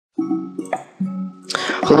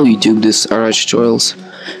Hello YouTube, this is RiTutorials,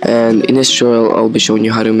 and in this tutorial I'll be showing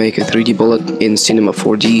you how to make a 3D bullet in Cinema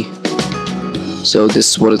 4D. So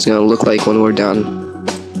this is what it's gonna look like when we're done.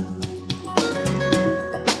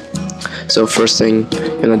 So first thing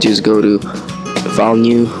you're gonna do is go to File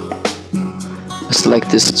New, select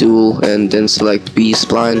this tool, and then select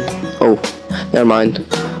B-spline. Oh, never mind.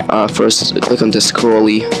 First click on the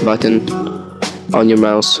scrolly button on your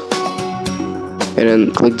mouse, and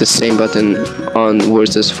then click the same button on where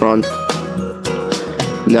it says front.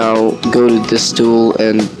 Now go to this tool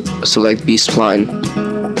and select B-spline,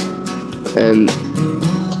 and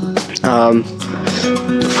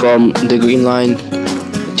from the green line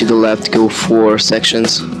to the left go 4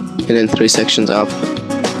 sections and then 3 sections up.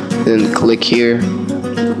 Then click here,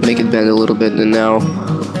 make it bend a little bit, and now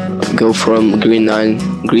go from green line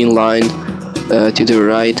to the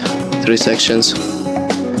right 3 sections,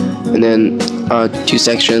 and then 2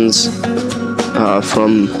 sections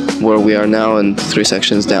from where we are now, and 3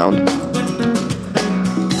 sections down.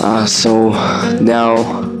 So now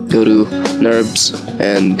go to NURBS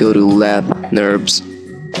and go to Lab NURBS,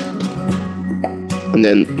 and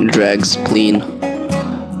then drag spleen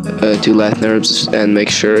to Lab NURBS and make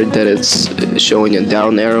sure that it's showing a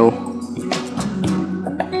down arrow.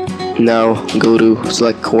 Now go to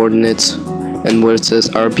select coordinates, and where it says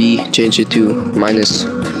RB, change it to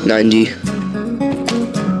 -90.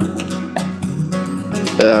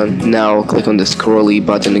 Now click on the scrolly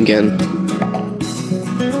button again,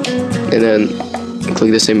 and then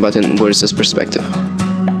click the same button where it says perspective.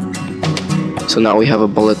 So now we have a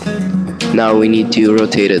bullet. Now we need to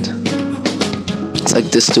rotate it.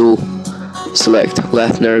 Select this tool, select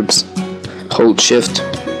left NURBS, hold shift,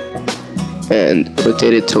 and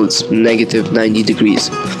rotate it till it's -90 degrees.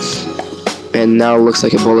 And now it looks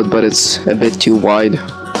like a bullet, but it's a bit too wide,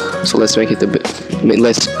 so let's make it a bit,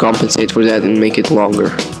 let's compensate for that and make it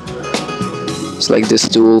longer. Select this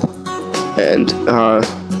tool and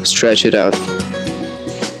stretch it out.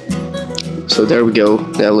 So there we go,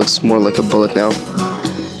 that looks more like a bullet now.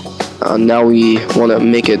 Now we want to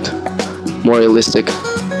make it more realistic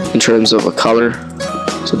in terms of a color,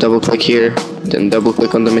 so double click here, then double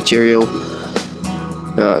click on the material,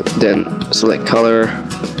 then select color,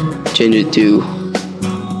 change it to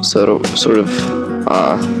sort of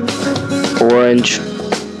orange,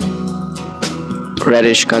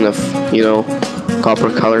 reddish kind of, you know, copper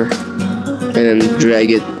color, and then drag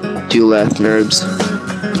it to left NURBS.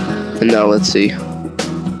 And now let's see,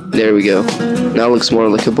 there we go, now it looks more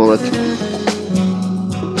like a bullet.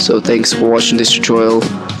 So thanks for watching this tutorial.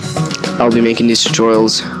 I'll be making these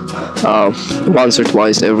tutorials once or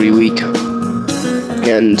twice every week,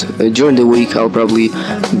 and during the week I'll probably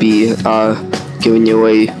be giving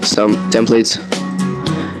away some templates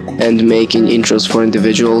and making intros for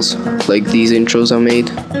individuals, like these intros I made.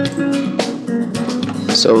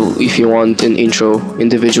 So if you want an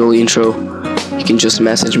individual intro, you can just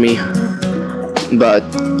message me. But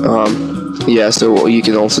yeah, so you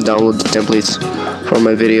can also download the templates from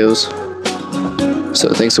my videos.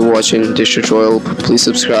 So thanks for watching this tutorial. Please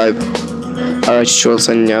subscribe. RiTutorials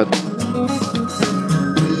signing out.